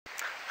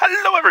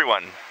Hello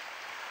everyone!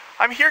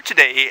 I'm here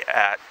today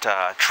at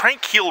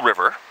Tranquille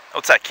River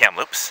outside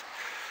Kamloops.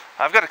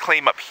 I've got a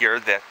claim up here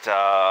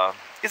that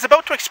is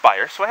about to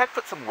expire, so I had to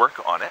put some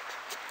work on it.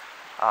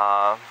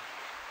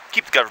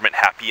 Keep the government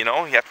happy, you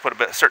know. You have to put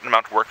a certain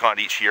amount of work on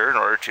it each year in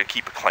order to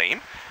keep a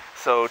claim.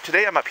 So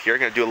today I'm up here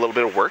going to do a little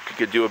bit of work. Going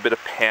to do a bit of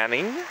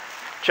panning,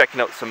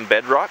 checking out some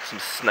bedrock, some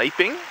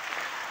sniping,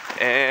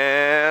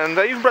 and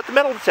I even brought the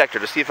metal detector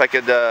to see if I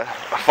could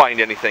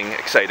find anything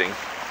exciting.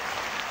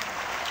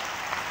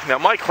 Now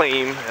my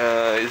claim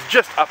is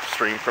just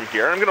upstream from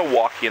here. I'm going to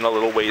walk in a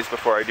little ways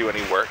before I do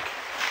any work.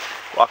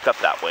 Walk up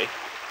that way.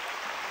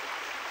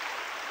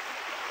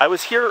 I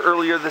was here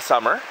earlier this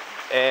summer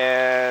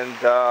and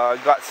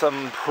got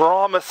some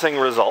promising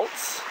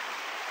results.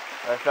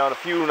 I found a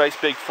few nice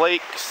big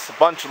flakes, a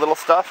bunch of little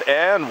stuff,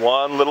 and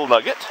one little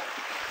nugget.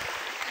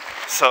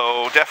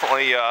 So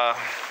definitely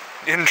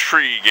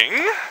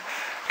intriguing.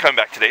 Coming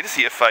back today to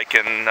see if I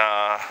can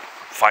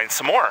find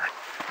some more.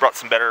 Brought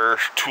some better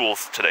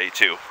tools today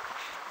too.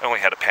 I only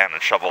had a pan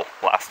and shovel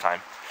last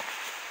time.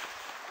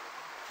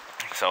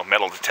 So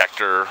metal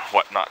detector,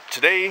 whatnot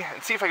today,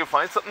 and see if I can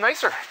find something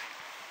nicer.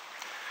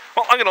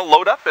 Well, I'm going to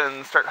load up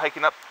and start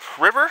hiking up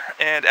river,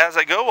 and as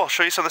I go I'll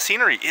show you some of the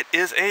scenery. It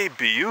is a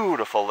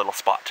beautiful little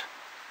spot.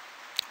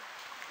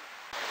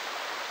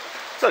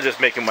 So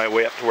just making my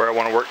way up to where I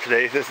want to work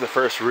today. This is the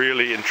first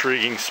really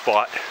intriguing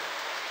spot.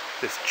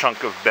 This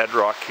chunk of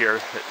bedrock here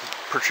that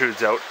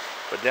protrudes out.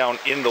 But down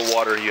in the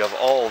water you have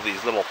all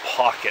these little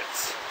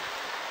pockets.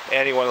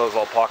 Any one of those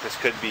little pockets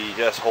could be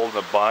just holding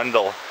a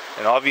bundle.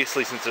 And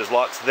obviously, since there's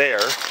lots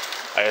there,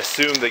 I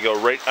assume they go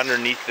right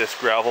underneath this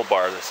gravel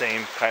bar, the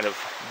same kind of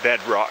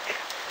bedrock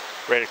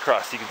right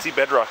across. You can see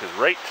bedrock is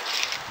right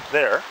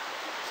there.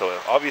 So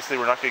obviously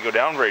we're not going to go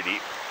down very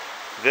deep.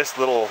 This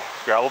little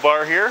gravel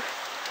bar here,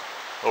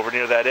 over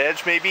near that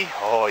edge maybe.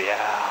 Oh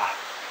yeah.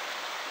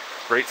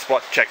 Great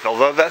spot to check.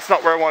 Although that's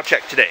not where I want to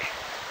check today.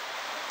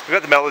 I've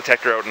got the metal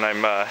detector out and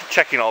I'm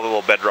checking all the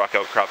little bedrock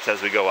outcrops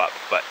as we go up,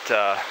 but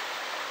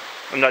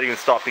I'm not even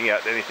stopping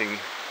at anything.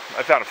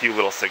 I found a few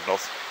little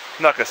signals.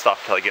 I'm not going to stop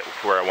until I get to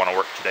where I want to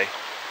work today.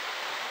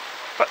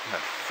 But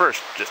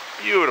first, just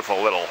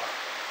beautiful little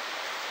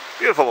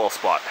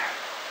spot.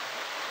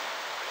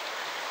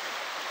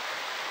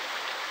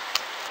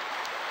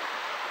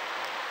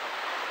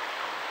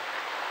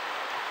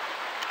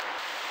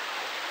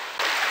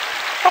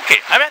 Okay,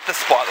 I'm at the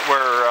spot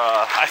where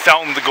I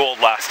found the gold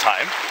last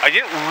time. I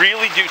didn't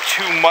really do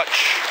too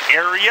much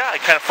area. I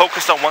kind of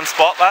focused on one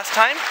spot last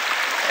time.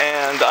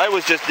 And I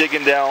was just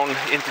digging down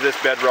into this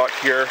bedrock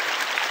here,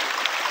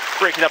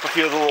 breaking up a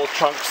few of the little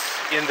chunks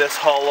in this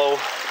hollow.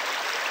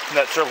 And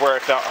that's sort of where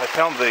I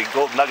found the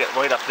gold nugget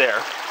right up there,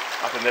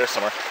 up in there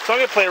somewhere. So I'm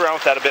going to play around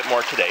with that a bit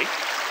more today.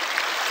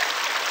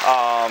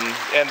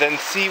 And then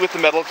see with the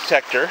metal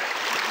detector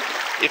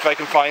if I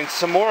can find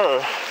some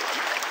more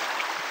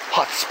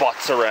hot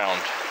spots around.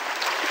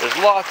 There's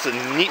lots of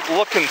neat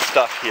looking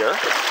stuff here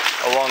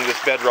along this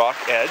bedrock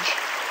edge,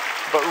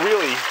 but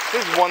really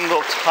this is one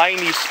little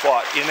tiny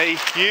spot in a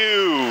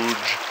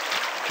huge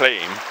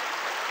claim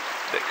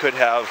that could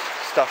have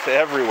stuff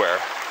everywhere.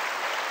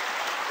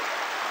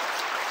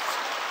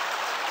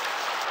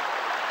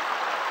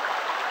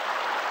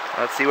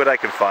 Let's see what I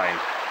can find.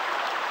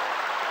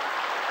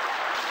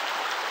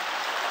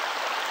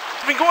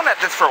 I've been going at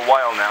this for a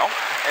while now,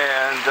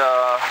 and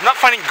I'm not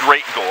finding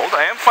great gold.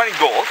 I am finding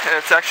gold, and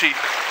it's actually,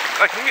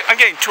 like, I'm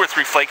getting 2 or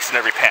 3 flakes in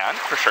every pan,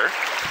 for sure.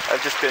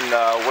 I've just been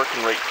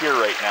working right here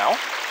right now.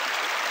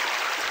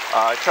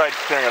 I tried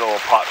clearing out a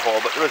little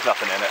pothole, but there was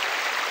nothing in it.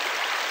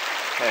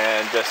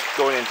 And just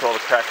going into all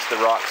the cracks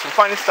of the rocks. I'm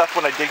finding stuff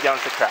when I dig down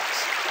into the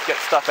cracks. Get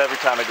stuff every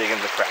time I dig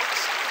into the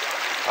cracks.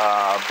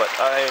 But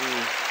I'm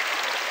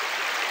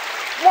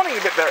wanting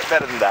a bit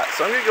better than that.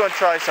 So I'm going to go and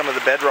try some of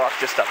the bedrock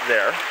just up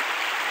there.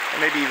 And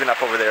maybe even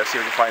up over there, see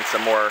if we can find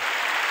some more.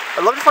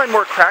 I'd love to find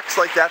more cracks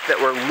like that that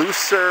were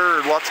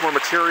looser, lots more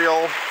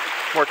material,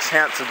 more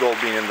chance of gold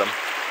being in them.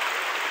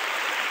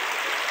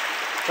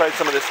 Tried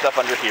some of this stuff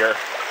under here,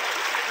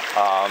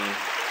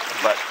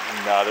 but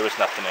no, there was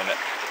nothing in it.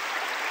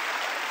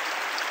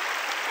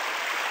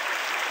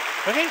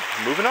 Okay,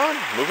 moving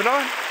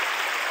on.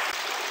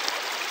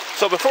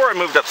 So before I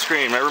moved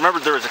upstream, I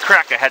remembered there was a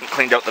crack I hadn't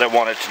cleaned out that I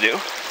wanted to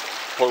do.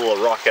 Pulled a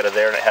little rock out of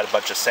there and it had a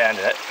bunch of sand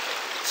in it.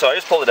 So I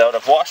just pulled it out.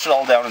 I've washed it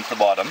all down into the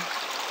bottom,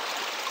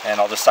 and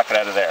I'll just suck it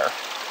out of there.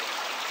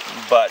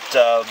 But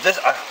this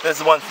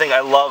is one thing I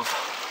love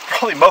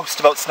probably most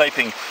about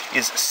sniping,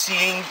 is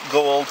seeing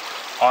gold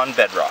on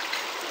bedrock.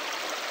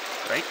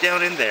 Right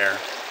down in there,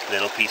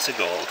 little piece of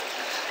gold.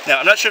 Now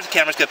I'm not sure if the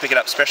camera's going to pick it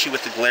up, especially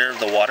with the glare of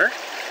the water.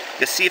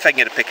 Just see if I can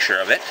get a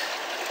picture of it,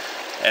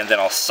 and then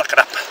I'll suck it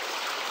up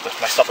with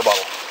my sucker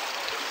bottle.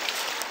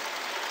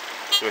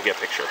 So we get a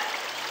picture.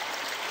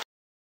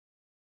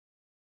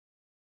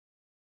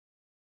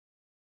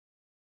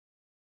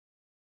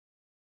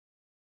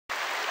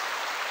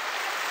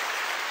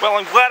 Well,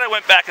 I'm glad I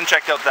went back and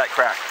checked out that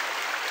crack,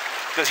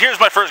 because here's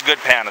my first good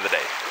pan of the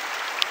day.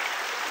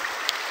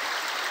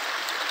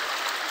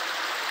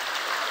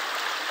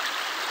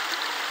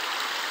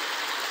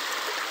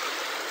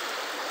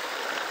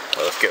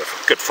 let's get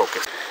a good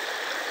focus.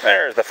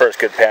 There's the first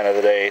good pan of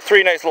the day.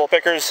 3 nice little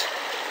pickers.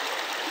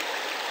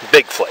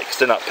 Big flakes,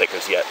 they're not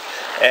pickers yet.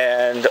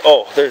 And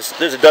oh, there's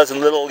a dozen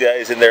little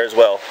guys in there as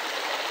well.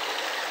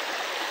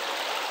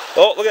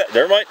 Oh, look at that,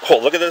 never mind. Oh,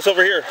 look at this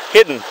over here,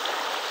 hidden.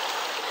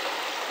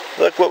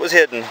 Look what was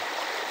hidden.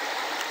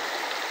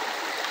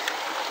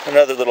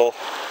 Another little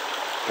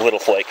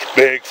flake,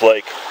 big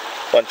flake.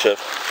 Bunch of,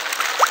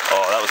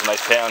 oh, that was a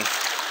nice pan.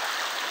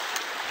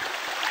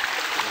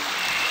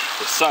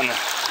 The sun,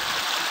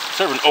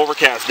 sort of an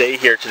overcast day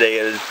here today,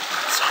 and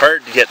it's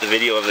hard to get the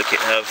video of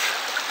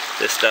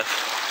this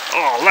stuff.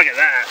 Oh, look at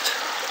that!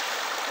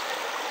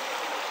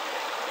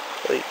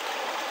 Flake.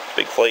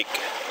 Big flake.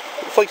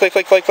 Flake, flake,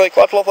 flake, flake, flake.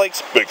 Lots of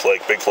flakes. Big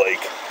flake, big flake.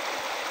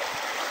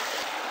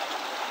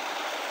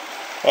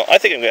 Well, I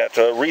think I'm going to have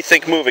to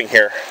rethink moving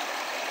here.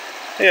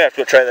 I'm going to have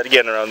to go try that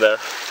again around there.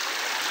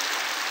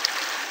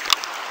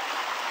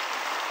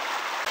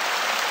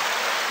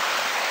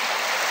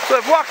 So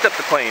I've walked up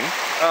the claim.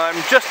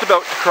 I'm just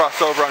about to cross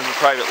over onto the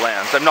private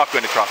lands. I'm not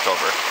going to cross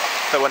over.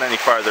 If I went any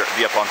farther, it'd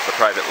be up onto the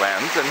private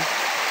lands, and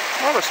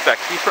I'll respect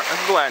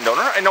the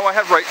landowner. I know I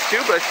have rights to,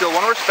 but I still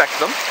want to respect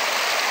them.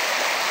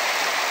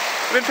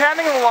 I've been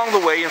panning along the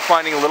way and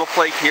finding a little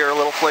flake here, a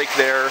little flake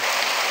there.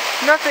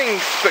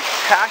 Nothing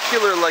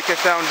spectacular like I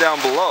found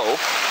down below,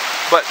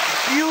 but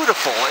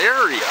beautiful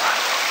area.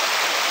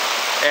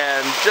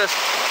 And just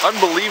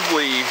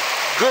unbelievably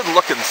good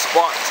looking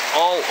spots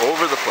all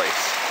over the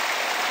place.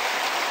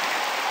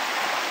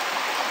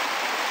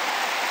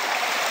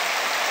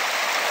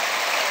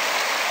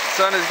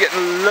 Sun is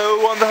getting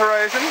low on the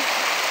horizon.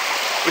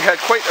 We had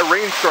quite a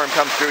rainstorm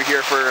come through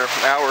here for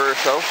an hour or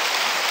so.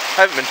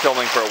 I haven't been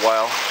filming for a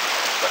while,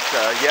 but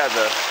yeah,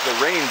 the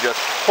rain just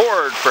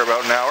poured for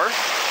about an hour.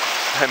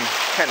 I'm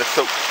kind of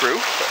soaked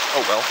through, but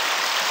oh well.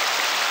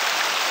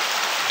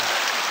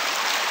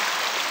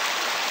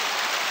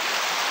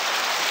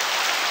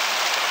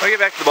 When I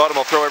get back to the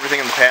bottom, I'll throw everything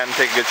in the pan and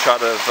take a good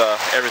shot of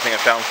everything I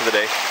found for the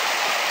day.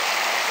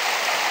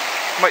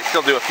 Might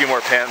still do a few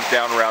more pans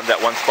down around that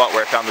one spot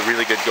where I found the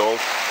really good gold.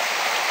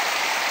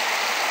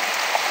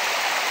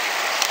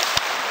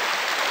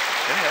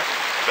 Yeah,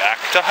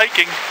 back to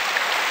hiking.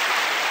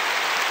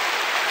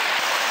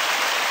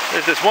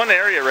 There's this one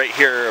area right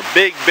here,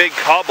 big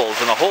cobbles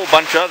and a whole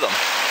bunch of them.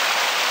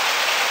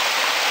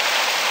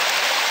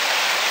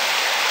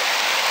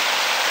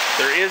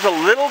 There is a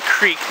little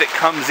creek that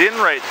comes in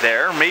right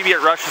there. Maybe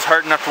it rushes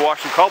hard enough to wash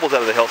some cobbles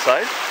out of the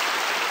hillside.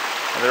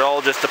 And they're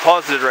all just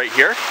deposited right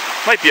here.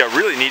 Might be a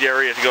really neat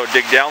area to go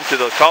dig down through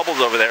those cobbles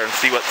over there and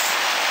see what's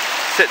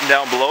sitting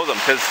down below them,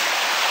 because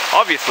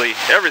obviously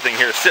everything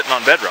here is sitting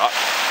on bedrock.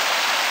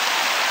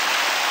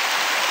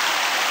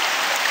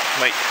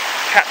 Might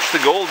catch the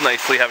gold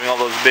nicely having all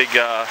those big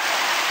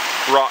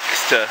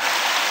rocks to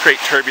create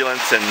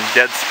turbulence and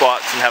dead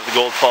spots and have the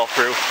gold fall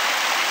through.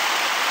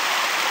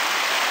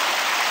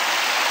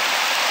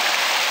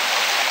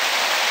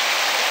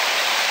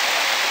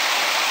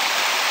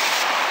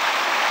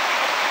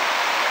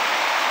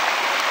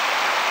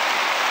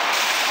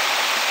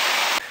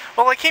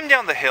 Well, I came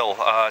down the hill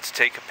to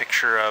take a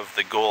picture of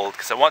the gold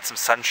because I want some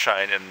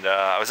sunshine, and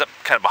I was up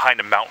kind of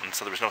behind a mountain,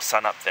 so there was no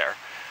sun up there.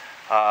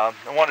 I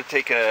want to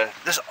take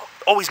this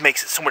always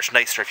makes it so much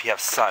nicer if you have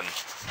sun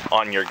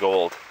on your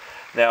gold.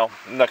 Now,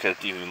 I'm not going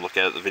to even look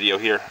at the video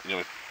here. I'm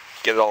going to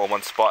get it all in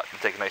one spot and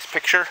take a nice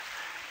picture,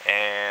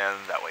 and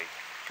that way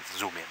you can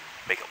zoom in,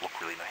 make it look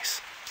really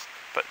nice.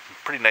 But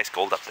pretty nice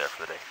gold up there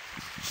for the day.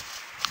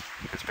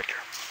 Here's a picture.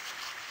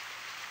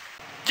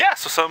 Yeah,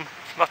 so some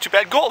not too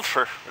bad gold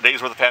for a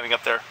day's worth of panning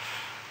up there.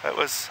 I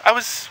was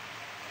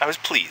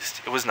pleased.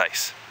 It was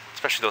nice,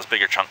 especially those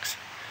bigger chunks.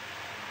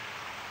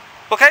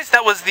 Well, guys,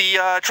 that was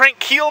the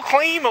Tranquille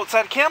claim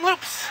outside of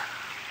Kamloops.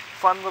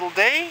 Fun little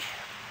day.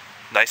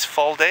 Nice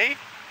fall day.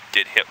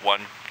 Did hit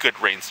one good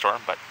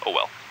rainstorm, but oh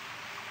well.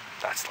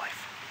 That's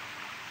life.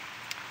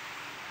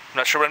 I'm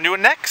not sure what I'm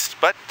doing next,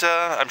 but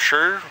I'm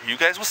sure you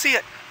guys will see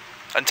it.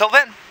 Until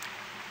then.